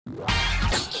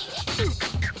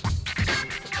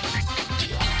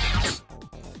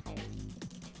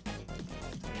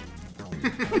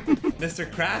Mr.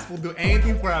 Crass will do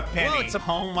anything for a penny. Whoa,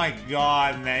 oh my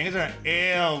god, man. You guys are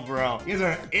ill, bro. You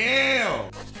guys are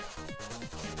ill.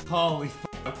 Holy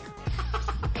fuck.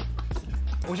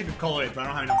 I wish I could color it, but I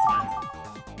don't have enough time.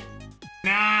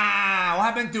 Nah, what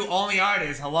happened to only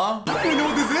artists? Hello? I don't even know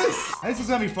what this is. This is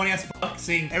gonna be funny as fuck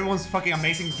seeing everyone's fucking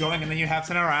amazing drawing and then you have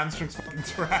Senator Armstrong's fucking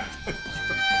interact.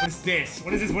 What is this?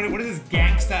 What is this? What is this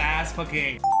gangsta ass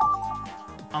fucking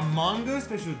Among Us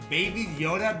versus Baby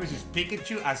Yoda versus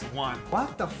Pikachu as one?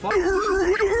 What the fuck?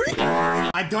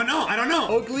 I don't know. I don't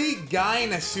know. Ugly guy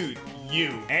in a suit.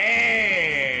 You.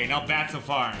 Hey, not bad so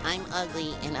far. I'm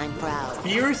ugly and I'm proud.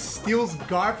 Fierce steals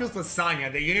Garfield's lasagna.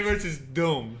 The universe is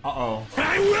doomed. Uh-oh.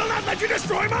 I will not let you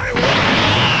destroy my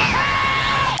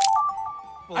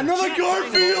world! Another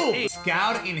Garfield! Hey.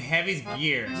 Scout in Heavy's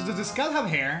gear. Does the Scout have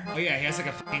hair? Oh yeah, he has like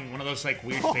a fucking one of those like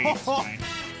weird fades. Right?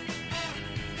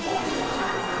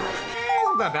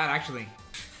 Not that bad actually.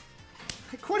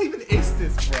 Like what even is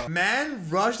this, bro? Man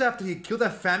rushed after he killed a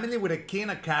family with a key in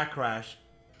a car crash.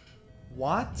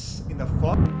 What in the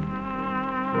fuck?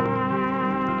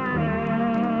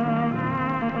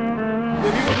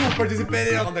 The people who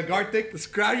participated on the Gartic,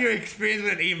 describe your experience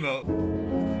with an emote.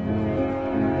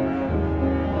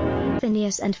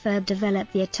 Phineas and Ferb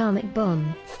developed the atomic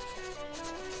bomb.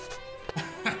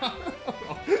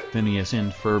 Phineas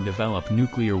and Ferb develop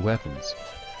nuclear weapons.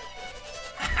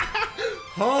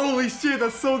 Holy shit,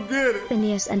 that's so good!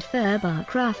 Phineas and Ferb are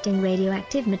crafting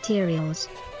radioactive materials.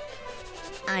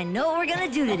 I know what we're gonna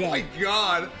do today. Oh my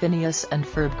god! Phineas and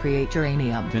Ferb create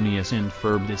uranium. Phineas and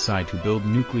Ferb decide to build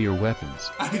nuclear weapons.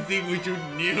 I think we should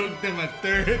nuke them a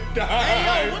third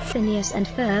time! Phineas and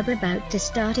Ferb about to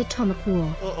start atomic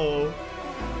war. Uh-oh.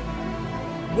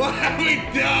 What have we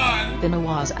done?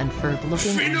 Finawaz and Ferb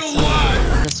looking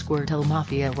Finawaz! The Squirtle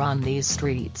Mafia run these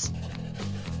streets.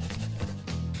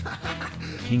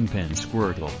 Kingpin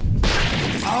Squirtle.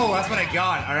 Oh, that's what I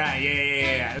got. Alright,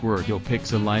 yeah. Squirtle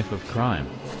picks a life of crime.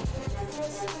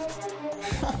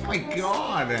 Oh my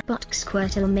god. But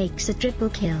Squirtle makes a triple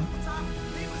kill.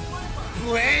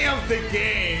 Play of the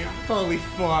game. Holy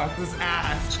fuck, this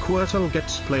ass. Squirtle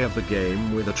gets play of the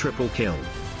game with a triple kill.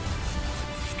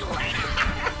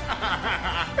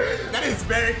 That is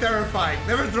very terrifying.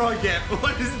 Never throw again.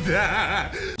 What is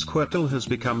that? Squirtle has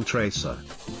become Tracer.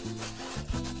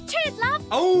 Cheers, love.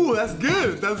 Oh, that's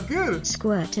good. That's good.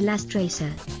 Squirtle as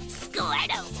Tracer.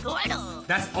 Squirtle.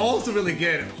 That's also really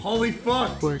good. Holy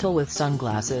fuck. Squirtle with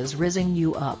sunglasses rizzing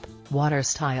you up, water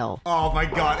style. Oh my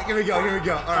god. Here we go.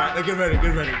 Alright, get ready.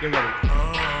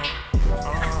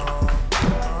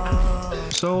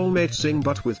 Soulmate sing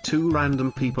but with two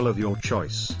random people of your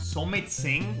choice. Soulmate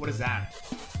sing? What is that?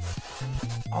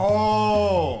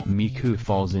 Oh! Miku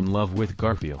falls in love with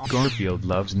Garfield. Garfield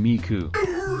loves Miku.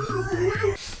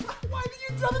 Why did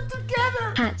you draw them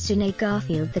together? Hatsune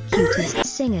Garfield, the cutest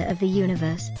singer of the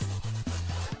universe.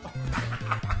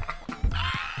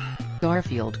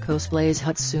 Garfield cosplays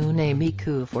Hatsune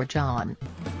Miku for John.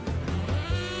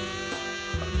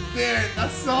 Dude,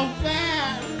 that's so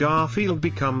bad! Garfield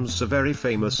becomes a very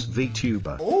famous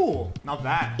VTuber. Oh, not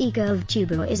bad.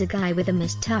 EgoVTuber is a guy with a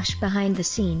mustache behind the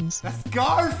scenes. That's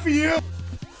Garfield!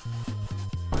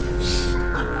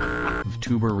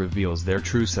 VTuber reveals their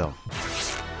true self.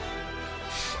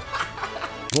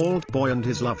 Bald Boy and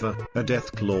his lover, a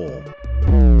Deathclaw.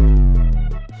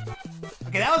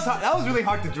 Okay, that was really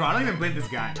hard to draw. I don't even blame this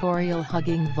guy. Toriel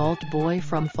hugging Vault Boy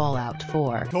from Fallout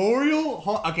 4. Toriel?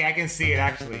 Okay, I can see it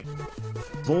actually.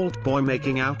 Vault Boy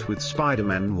making out with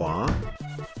Spider-Man Noir.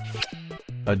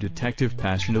 A detective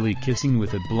passionately kissing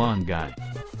with a blonde guy.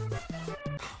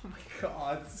 Oh my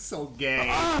god, this is so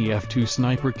gay. EF2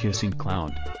 sniper kissing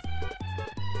clown.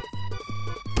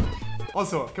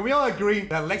 Also, can we all agree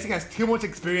that Lexi has too much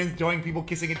experience drawing people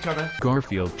kissing each other?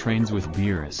 Garfield trains with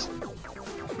Beerus.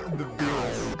 The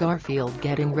Beerus. Garfield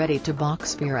getting ready to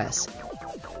box Beerus.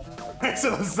 It's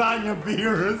a lasagna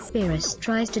Beerus. Beerus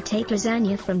tries to take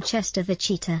lasagna from Chester the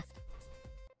cheetah.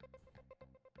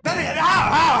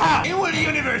 How? In what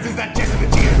universe is that Chester the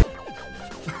cheetah?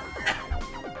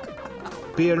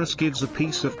 Beerus gives a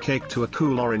piece of cake to a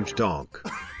cool orange dog.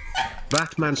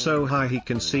 Batman so high he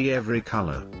can see every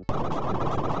color.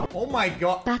 Oh my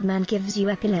god. Batman gives you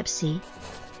epilepsy.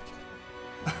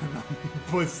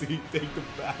 Pussy, take the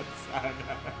Bat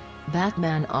Xanax.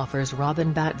 Batman offers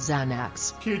Robin Bat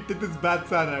Xanax. Here, take this Bat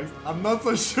Xanax. I'm not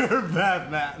so sure,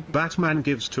 Batman. Batman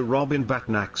gives to Robin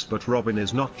Batnax, but Robin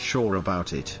is not sure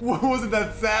about it. What was it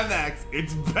that Xanax?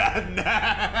 It's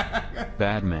Batnax.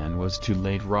 Batman was too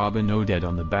late. Robin Odette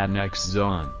on the Batnax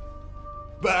zone.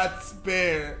 Bat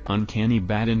Spare. Uncanny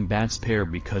Bat and Bat Spare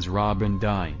because Robin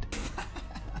died.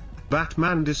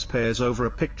 Batman despairs over a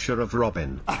picture of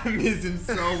Robin. I miss him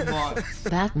so much.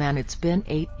 Batman, it's been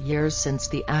 8 years since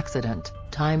the accident.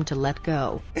 Time to let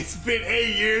go. It's been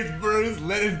 8 years, Bruce.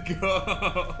 Let it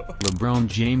go. LeBron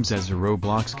James as a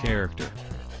Roblox character.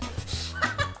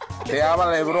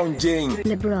 LeBron James.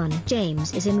 LeBron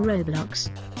James is in Roblox.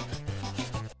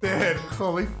 Damn,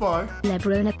 holy fuck.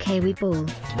 LeBron a Kiwi ball.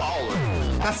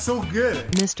 That's so good.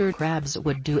 Mr. Krabs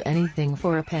would do anything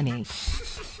for a penny.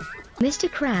 Mr.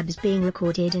 Krabs being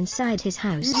recorded inside his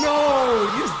house.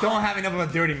 No, you just don't have enough of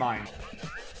a dirty mind.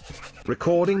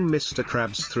 Recording Mr.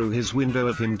 Krabs through his window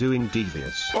of him doing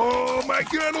devious. Oh my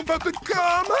god, I'm about to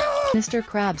come! Mr.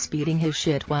 Krabs beating his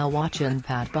shit while watching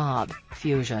Pat Bob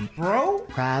Fusion. Bro?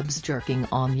 Krabs jerking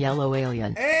on yellow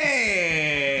alien.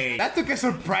 Hey! That took a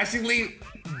surprisingly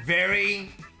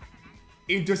very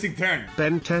interesting turn.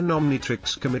 Ben 10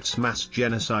 Omnitrix commits mass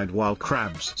genocide while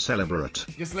Krabs celebrate.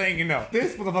 Just letting you know,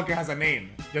 this motherfucker has a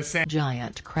name. Just saying.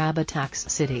 Giant crab attacks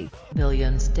city.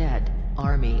 Billions dead.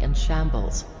 Army in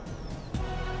shambles.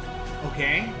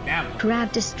 Okay, damn.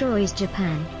 Crab destroys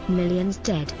Japan. Millions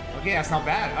dead. Okay, that's not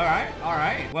bad. Alright,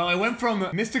 alright. Well, it went from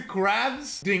Mr.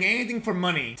 Krabs doing anything for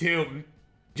money to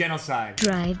genocide.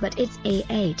 Drive, but it's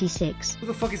A86. Who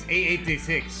the fuck is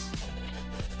A86?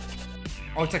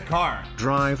 Oh, it's a car.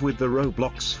 Drive with the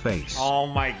Roblox face. Oh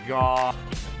my god.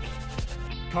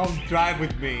 Come drive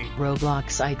with me.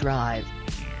 Roblox I drive.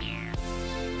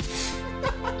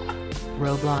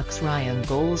 Roblox Ryan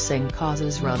Golsing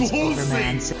causes runs over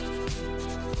man's.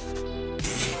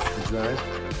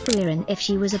 Frieren if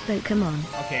she was a Pokemon.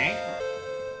 Okay.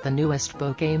 The newest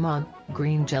Pokemon,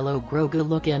 green jello Grogu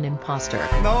looking imposter.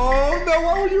 No,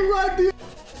 why would you run this?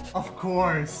 Of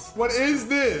course. What is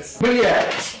this?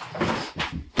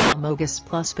 Amogus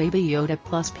plus Baby Yoda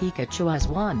plus Pikachu as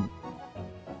one.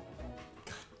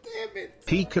 Damn it.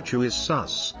 Pikachu is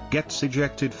sus, gets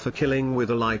ejected for killing with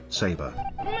a lightsaber.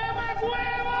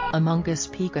 Among Us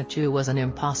Pikachu was an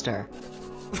imposter.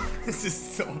 This is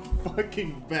so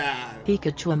fucking bad.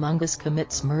 Pikachu Among Us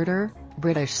commits murder,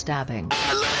 British stabbing.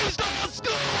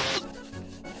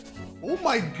 Oh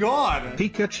my god.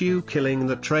 Pikachu killing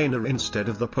the trainer instead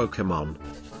of the Pokemon.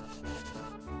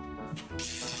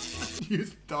 You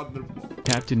thunderbolt.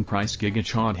 Captain Price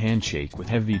Gigachad handshake with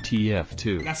Heavy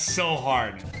TF2. That's so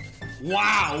hard.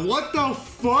 Wow, what the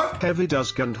fuck? Heavy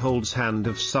does and holds hand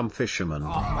of some fisherman. Oh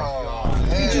my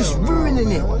god. You're just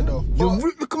ruining it.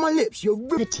 Look at my lips. You're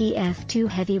The TF2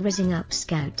 heavy rising up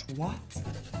Scout. What?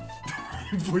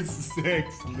 For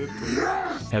sex,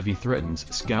 literally. Heavy threatens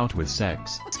Scout with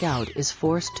sex. Scout is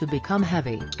forced to become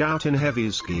heavy. Scout in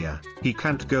Heavy's gear. He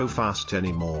can't go fast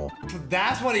anymore.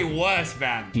 That's what he was,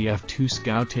 man. TF2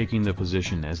 Scout taking the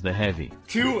position as the heavy.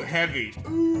 Too heavy.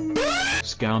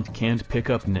 Scout can't pick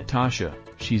up Natasha,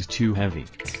 she's too heavy.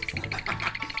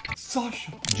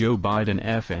 Sasha. Joe Biden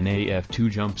FNAF2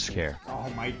 jump scare. Oh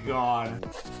my god.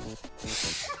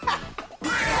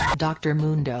 Dr.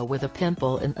 Mundo with a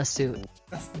pimple in a suit.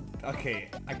 Okay,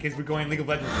 I guess we're going League of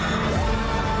Legends.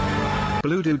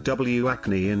 Blue dude W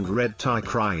acne and red tie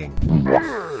crying.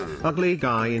 Ugly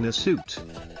guy in a suit.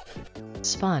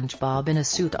 SpongeBob in a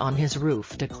suit on his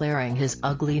roof declaring his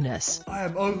ugliness. I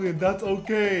am ugly and that's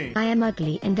okay. I am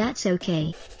ugly and that's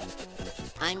okay.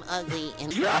 I'm ugly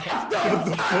and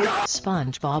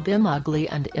SpongeBob am ugly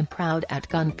and am proud at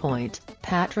gunpoint.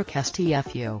 Patrick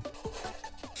STFU.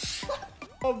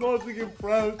 I'm not thinking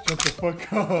proud. Shut the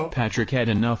fuck up. Patrick had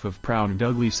enough of proud and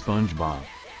ugly SpongeBob.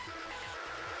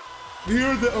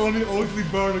 You're the only ugly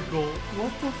barnacle.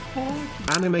 What the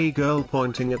fuck? Anime girl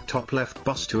pointing at top left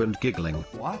buster and giggling.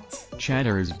 What?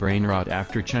 Chatter is brain rot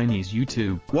after Chinese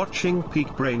YouTube. Watching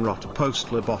peak brain rot post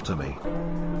lobotomy.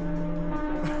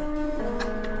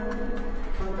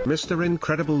 Mr.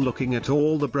 Incredible looking at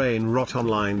all the brain rot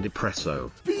online depresso.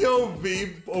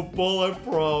 POV of Bowler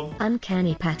Prom.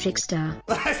 Uncanny Patrick Star.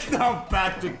 That's not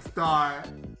Patrick Star.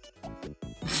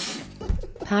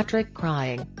 Patrick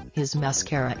crying. His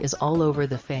mascara is all over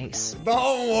the face.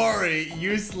 Don't worry,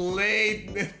 you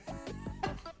slayed.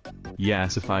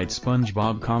 Yassified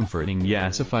SpongeBob comforting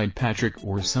yassified Patrick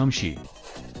or some sheep.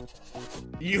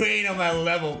 You ain't on my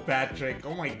level, Patrick.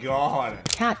 Oh my god.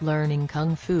 Cat learning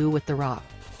kung fu with the Rock.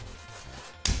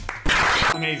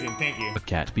 Amazing, thank you. A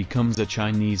cat becomes a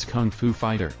Chinese kung fu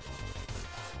fighter.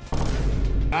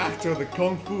 After the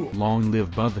kung fu. Long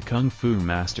live Bud the kung fu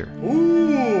master.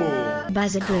 Ooh.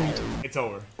 Buzz a bird. It's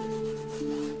over.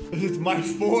 This is my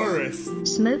forest.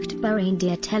 Smoked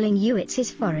reindeer telling you it's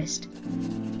his forest.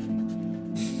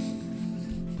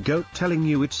 Goat telling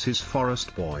you it's his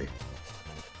forest boy.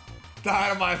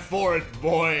 Out of my forest,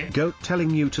 boy. Goat telling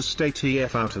you to stay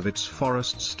TF out of its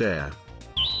forest stare.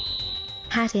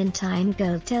 Hat in Time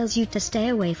Girl tells you to stay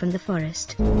away from the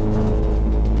forest.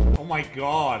 Oh my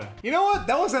god. You know what?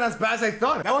 That wasn't as bad as I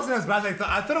thought. That wasn't as bad as I thought.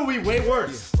 I thought it would be way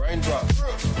worse. Raindrop,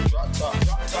 drop top,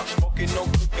 smoking, no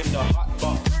cooking, the hot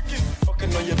bar.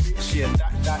 Fucking on your bitch, yeah,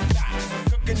 that.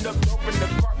 Cooking the